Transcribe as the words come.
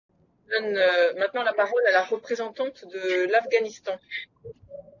donne maintenant la parole à la représentante de l'Afghanistan,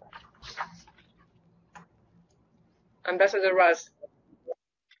 Ambassador Raz.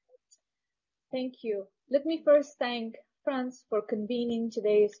 Thank you. Let me first thank France for convening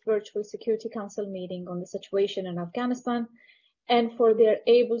today's virtual Security Council meeting on the situation in Afghanistan and for their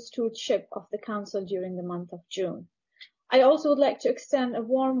able stewardship of the Council during the month of June. I also would like to extend a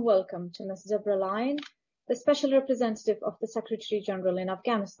warm welcome to Ms. Deborah Lyon, the Special Representative of the Secretary General in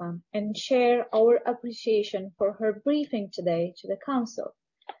Afghanistan, and share our appreciation for her briefing today to the Council.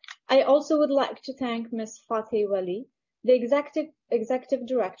 I also would like to thank Ms. Fateh Wali, the Executive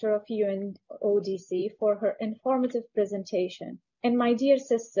Director of UNODC, for her informative presentation, and my dear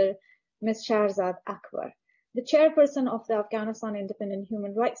sister, Ms. Shahrzad Akbar, the Chairperson of the Afghanistan Independent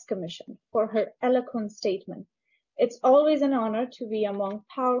Human Rights Commission, for her eloquent statement. It's always an honor to be among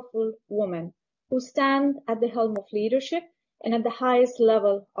powerful women who stand at the helm of leadership and at the highest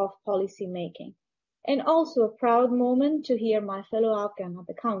level of policy making, and also a proud moment to hear my fellow Afghan at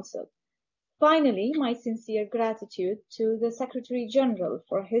the Council. Finally, my sincere gratitude to the Secretary General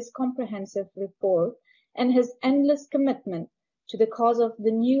for his comprehensive report and his endless commitment to the cause of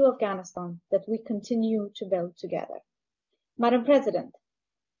the new Afghanistan that we continue to build together. Madam President,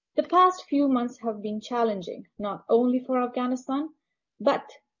 the past few months have been challenging, not only for Afghanistan, but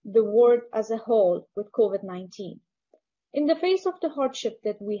the world as a whole with COVID-19. In the face of the hardship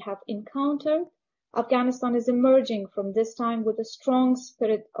that we have encountered, Afghanistan is emerging from this time with a strong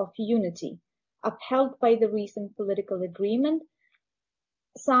spirit of unity, upheld by the recent political agreement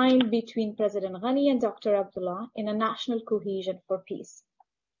signed between President Ghani and Dr. Abdullah in a national cohesion for peace.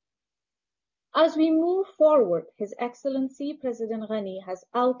 As we move forward, His Excellency President Ghani has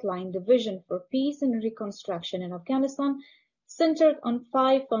outlined a vision for peace and reconstruction in Afghanistan centered on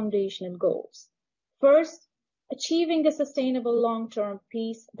 5 foundational goals. First, achieving a sustainable long-term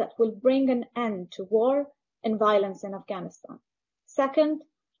peace that will bring an end to war and violence in Afghanistan. Second,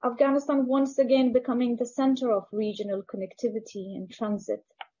 Afghanistan once again becoming the center of regional connectivity and transit.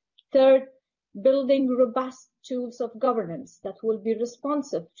 Third, building robust tools of governance that will be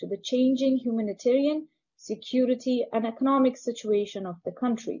responsive to the changing humanitarian, security, and economic situation of the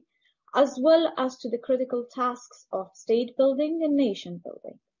country, as well as to the critical tasks of state building and nation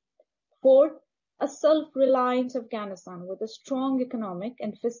building. Fourth, a self-reliant Afghanistan with a strong economic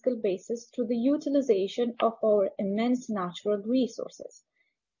and fiscal basis through the utilization of our immense natural resources.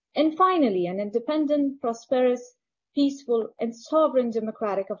 And finally, an independent, prosperous, peaceful, and sovereign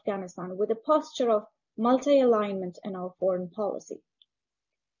democratic Afghanistan with a posture of multi-alignment in our foreign policy.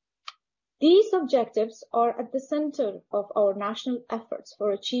 These objectives are at the center of our national efforts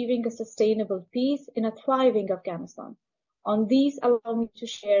for achieving a sustainable peace in a thriving Afghanistan. On these, allow me to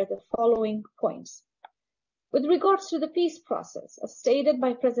share the following points. With regards to the peace process, as stated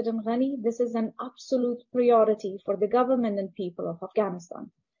by President Ghani, this is an absolute priority for the government and people of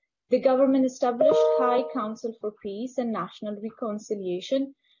Afghanistan. The government established High Council for Peace and National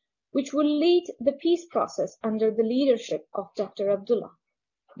Reconciliation, which will lead the peace process under the leadership of Dr. Abdullah.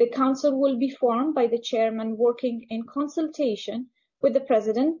 The council will be formed by the chairman working in consultation with the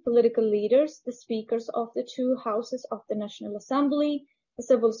president, political leaders, the speakers of the 2 houses of the National Assembly, the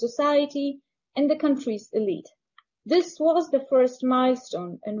civil society, and the country's elite. This was the first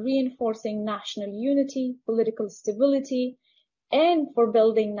milestone in reinforcing national unity, political stability, and for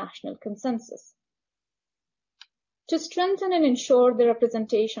building national consensus. To strengthen and ensure the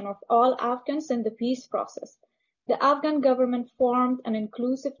representation of all Afghans in the peace process, the Afghan government formed an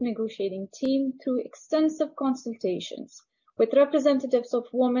inclusive negotiating team through extensive consultations with representatives of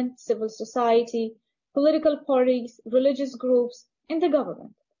women, civil society, political parties, religious groups, and the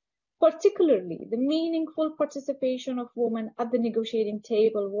government. Particularly, the meaningful participation of women at the negotiating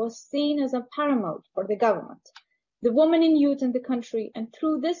table was seen as a paramount for the government, the women and youth in the country, and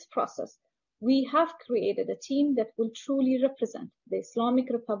through this process, we have created a team that will truly represent the Islamic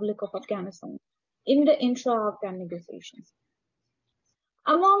Republic of Afghanistan in the intra-Afghan negotiations.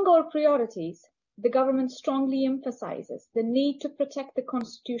 Among our priorities, the government strongly emphasizes the need to protect the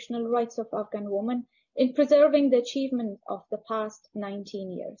constitutional rights of Afghan women in preserving the achievement of the past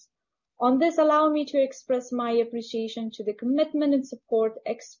 19 years. On this, allow me to express my appreciation to the commitment and support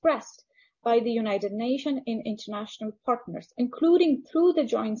expressed by the United Nations and international partners, including through the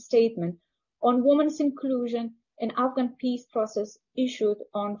joint statement on women's inclusion in Afghan peace process issued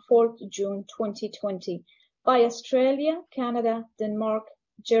on 4th June 2020 by Australia, Canada, Denmark,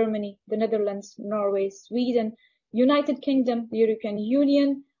 Germany, the Netherlands, Norway, Sweden, United Kingdom, the European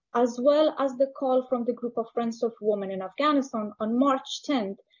Union, as well as the call from the Group of Friends of Women in Afghanistan on March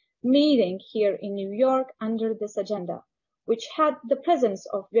 10th, meeting here in New York under this agenda. which had the presence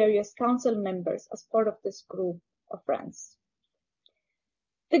of various council members as part of this group of friends.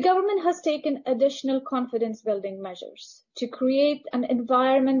 The government has taken additional confidence-building measures to create an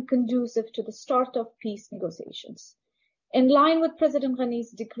environment conducive to the start of peace negotiations. In line with President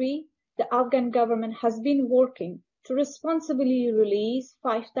Ghani's decree, the Afghan government has been working to responsibly release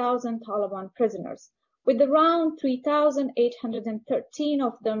 5,000 Taliban prisoners, with around 3,813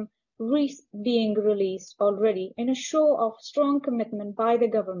 of them being released already in a show of strong commitment by the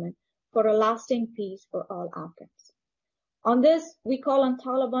government for a lasting peace for all Afghans. On this, we call on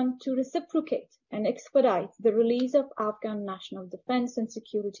Taliban to reciprocate and expedite the release of Afghan National Defense and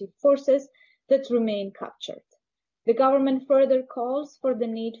Security Forces that remain captured. The government further calls for the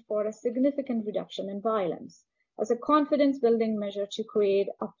need for a significant reduction in violence as a confidence-building measure to create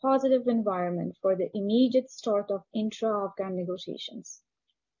a positive environment for the immediate start of intra-Afghan negotiations.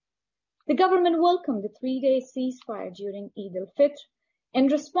 The government welcomed the 3-day ceasefire during Eid al-Fitr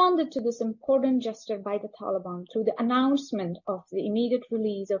and responded to this important gesture by the Taliban through the announcement of the immediate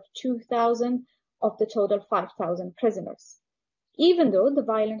release of 2,000 of the total 5,000 prisoners. Even though the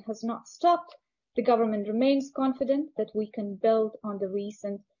violence has not stopped, the government remains confident that we can build on the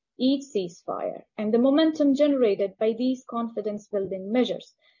recent Eid ceasefire and the momentum generated by these confidence-building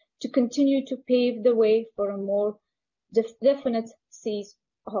measures to continue to pave the way for a more definite cease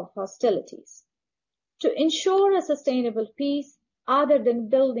of hostilities. To ensure a sustainable peace, other than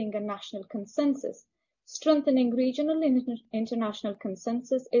building a national consensus, strengthening regional and international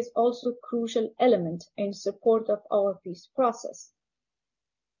consensus is also a crucial element in support of our peace process.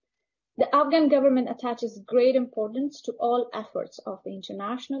 The Afghan government attaches great importance to all efforts of the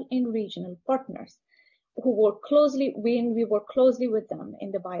international and regional partners who work closely when we work closely with them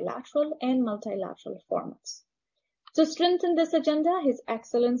in the bilateral and multilateral formats. To strengthen this agenda, His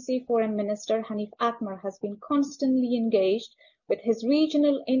Excellency Foreign Minister Hanif Atmar has been constantly engaged with his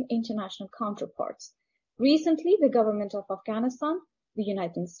regional and international counterparts. Recently, the government of Afghanistan, the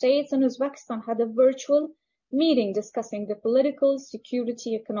United States, and Uzbekistan had a virtual meeting discussing the political,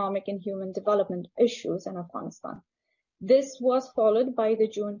 security, economic, and human development issues in Afghanistan. This was followed by the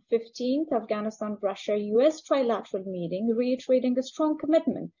June 15th Afghanistan-Russia-US trilateral meeting, reiterating a strong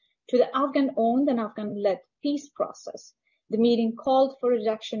commitment to the Afghan-owned and Afghan-led peace process. The meeting called for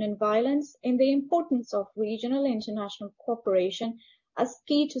reduction in violence and the importance of regional and international cooperation as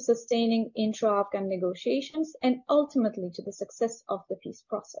key to sustaining intra-Afghan negotiations and ultimately to the success of the peace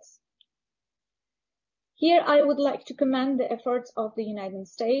process. Here, I would like to commend the efforts of the United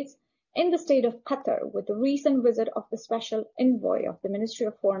States and the state of Qatar with the recent visit of the special envoy of the Ministry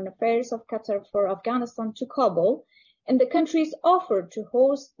of Foreign Affairs of Qatar for Afghanistan to Kabul and the country's offer to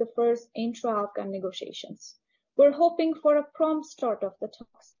host the first intra-Afghan negotiations. We're hoping for a prompt start of the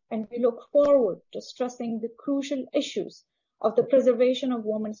talks, and we look forward to stressing the crucial issues of the preservation of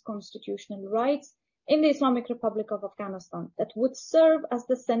women's constitutional rights in the Islamic Republic of Afghanistan that would serve as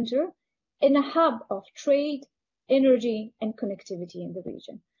the center and a hub of trade, energy, and connectivity in the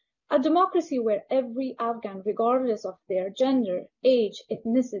region. A democracy where every Afghan, regardless of their gender, age,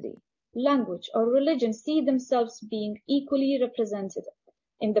 ethnicity, language, or religion, see themselves being equally represented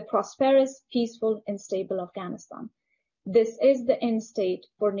in the prosperous, peaceful, and stable Afghanistan. This is the end state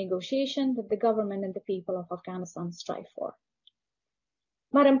for negotiation that the government and the people of Afghanistan strive for.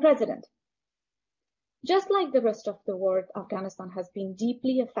 Madam President, just like the rest of the world, Afghanistan has been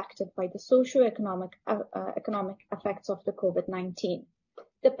deeply affected by the socio-economic effects of the COVID-19.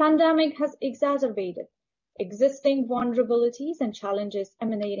 The pandemic has exacerbated existing vulnerabilities and challenges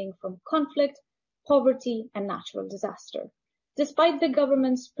emanating from conflict, poverty, and natural disaster. Despite the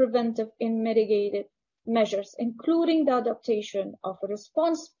government's preventive and mitigated measures, including the adoption of a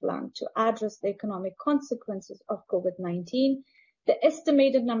response plan to address the economic consequences of COVID-19, the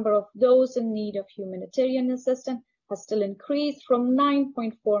estimated number of those in need of humanitarian assistance has still increased from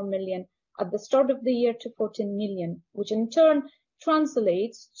 9.4 million at the start of the year to 14 million, which in turn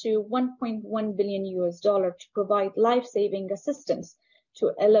translates to $1.1 billion to provide life-saving assistance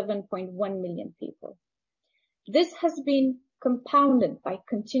to 11.1 million people. This has been compounded by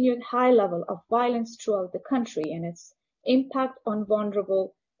continued high level of violence throughout the country and its impact on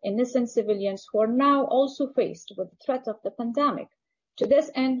vulnerable, innocent civilians who are now also faced with the threat of the pandemic. To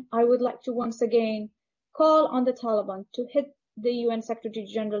this end, I would like to once again call on the Taliban to hit the UN Secretary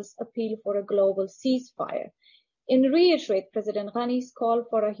General's appeal for a global ceasefire and reiterate President Ghani's call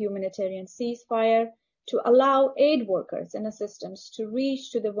for a humanitarian ceasefire to allow aid workers and assistance to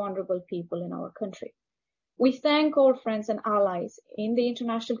reach to the vulnerable people in our country. We thank our friends and allies in the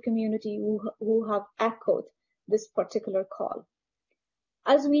international community who have echoed this particular call.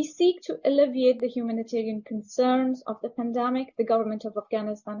 As we seek to alleviate the humanitarian concerns of the pandemic, the government of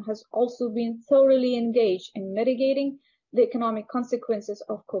Afghanistan has also been thoroughly engaged in mitigating the economic consequences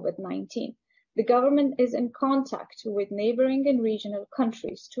of COVID-19. The government is in contact with neighboring and regional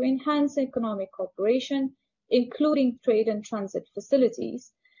countries to enhance economic cooperation, including trade and transit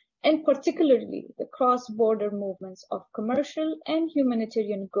facilities, and particularly the cross-border movements of commercial and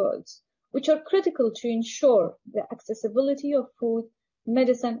humanitarian goods, which are critical to ensure the accessibility of food,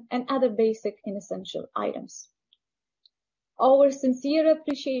 medicine, and other basic and essential items. Our sincere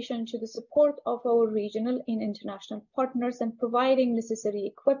appreciation to the support of our regional and international partners in providing necessary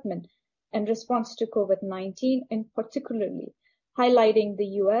equipment in response to COVID-19, and particularly highlighting the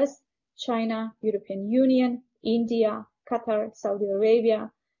US, China, European Union, India, Qatar, Saudi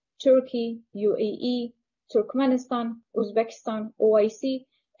Arabia, Turkey, UAE, Turkmenistan, Uzbekistan, OIC,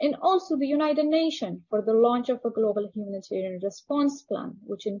 and also the United Nations for the launch of a global humanitarian response plan,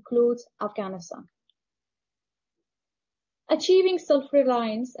 which includes Afghanistan. Achieving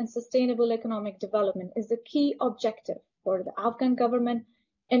self-reliance and sustainable economic development is the key objective for the Afghan government,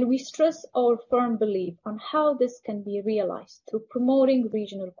 and we stress our firm belief on how this can be realized through promoting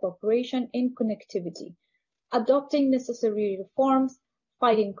regional cooperation and connectivity, adopting necessary reforms,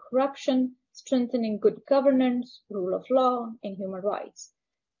 fighting corruption, strengthening good governance, rule of law, and human rights.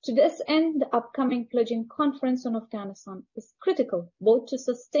 To this end, the upcoming pledging conference on Afghanistan is critical both to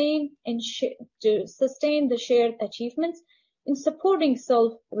sustain the shared achievements in supporting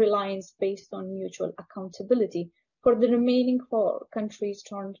self-reliance based on mutual accountability for the remaining 4 countries'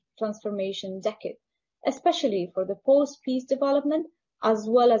 transformation decade, especially for the post-peace development, as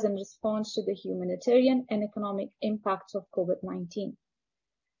well as in response to the humanitarian and economic impacts of COVID-19.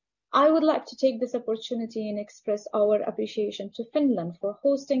 I would like to take this opportunity and express our appreciation to Finland for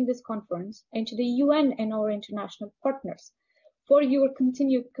hosting this conference, and to the UN and our international partners for your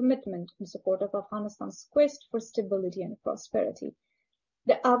continued commitment in support of Afghanistan's quest for stability and prosperity.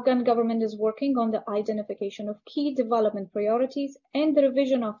 The Afghan government is working on the identification of key development priorities and the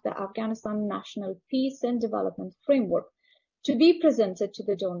revision of the Afghanistan National Peace and Development Framework to be presented to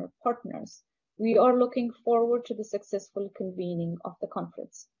the donor partners. We are looking forward to the successful convening of the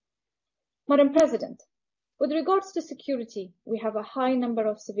conference. Madam President, with regards to security, we have a high number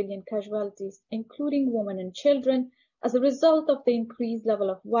of civilian casualties, including women and children, as a result of the increased level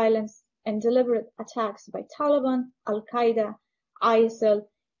of violence and deliberate attacks by Taliban, Al-Qaeda, ISIL,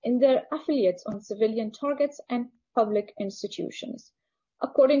 and their affiliates on civilian targets and public institutions.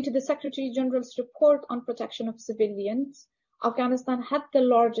 According to the Secretary General's report on protection of civilians, Afghanistan had the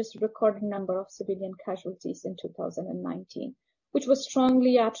largest recorded number of civilian casualties in 2019. Which was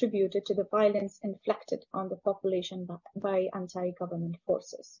strongly attributed to the violence inflicted on the population by anti-government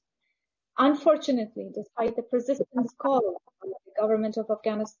forces. Unfortunately, despite the persistent call of the government of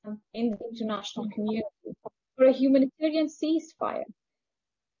Afghanistan and the international community for a humanitarian ceasefire,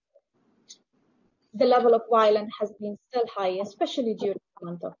 the level of violence has been still high, especially during the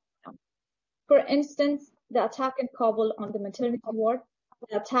month of Ramadan. For instance, the attack in Kabul on the maternity ward,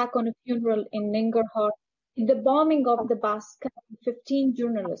 the attack on a funeral in Nangarhar, the bombing of the bus carrying 15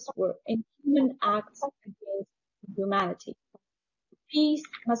 journalists were inhuman acts against humanity. Peace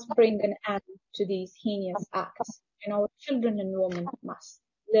must bring an end to these heinous acts, and our children and women must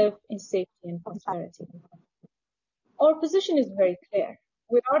live in safety and prosperity. Our position is very clear.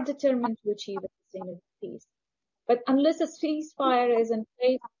 We are determined to achieve a sustainable peace. But unless a ceasefire is in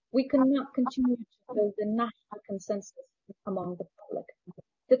place, we cannot continue to build a national consensus among the public.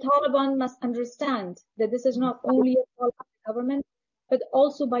 The Taliban must understand that this is not only a fault of the government, but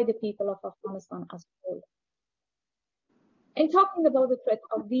also by the people of Afghanistan as a whole. In talking about the threat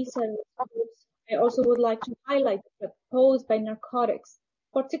of these terrorist groups, I also would like to highlight the threat posed by narcotics,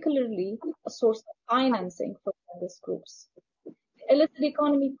 particularly a source of financing for terrorist groups. The illicit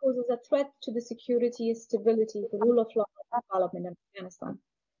economy poses a threat to the security, stability, the rule of law, and development in Afghanistan.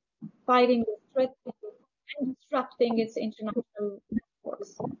 Fighting this threat and disrupting its international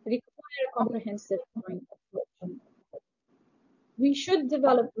networks require a comprehensive joint approach. We should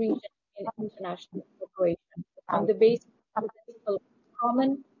develop regional and international cooperation on the basis of principle of common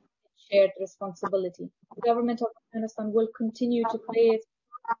and shared responsibility. The government of Afghanistan will continue to play its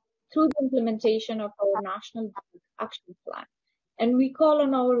part through the implementation of our National Action Plan, and we call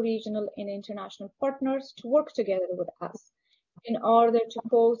on our regional and international partners to work together with us in order to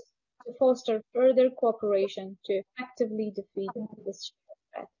foster further cooperation to effectively defeat this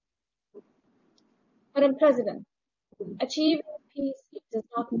threat. Madam President, achieving peace does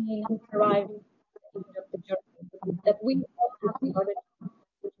not mean arriving at the end of the journey that we all have started in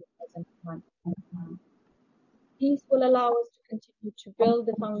 2001. Peace will allow us to continue to build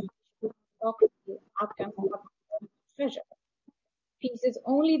the foundation of democracy, Afghan treasure. Peace is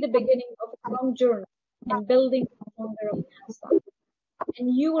only the beginning of a long journey in building a stronger Afghanistan.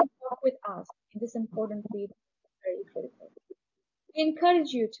 And you will work with us in this important field, very critical. We encourage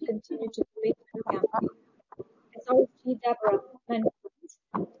you to continue to believe in Afghanistan. As our G. Deborah mentioned,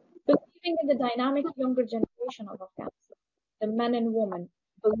 believing in the dynamic younger generation of Afghanistan, the men and women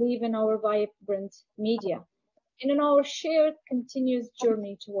believe in our vibrant media and in our shared continuous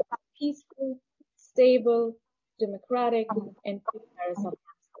journey towards a peaceful, stable, democratic, and prosperous Afghanistan.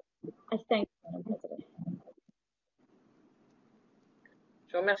 I thank you, Madam President.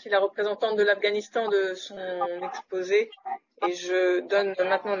 Je remercie la représentante de l'Afghanistan de son exposé et je donne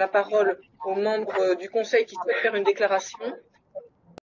maintenant la parole aux membres du Conseil qui souhaitent faire une déclaration.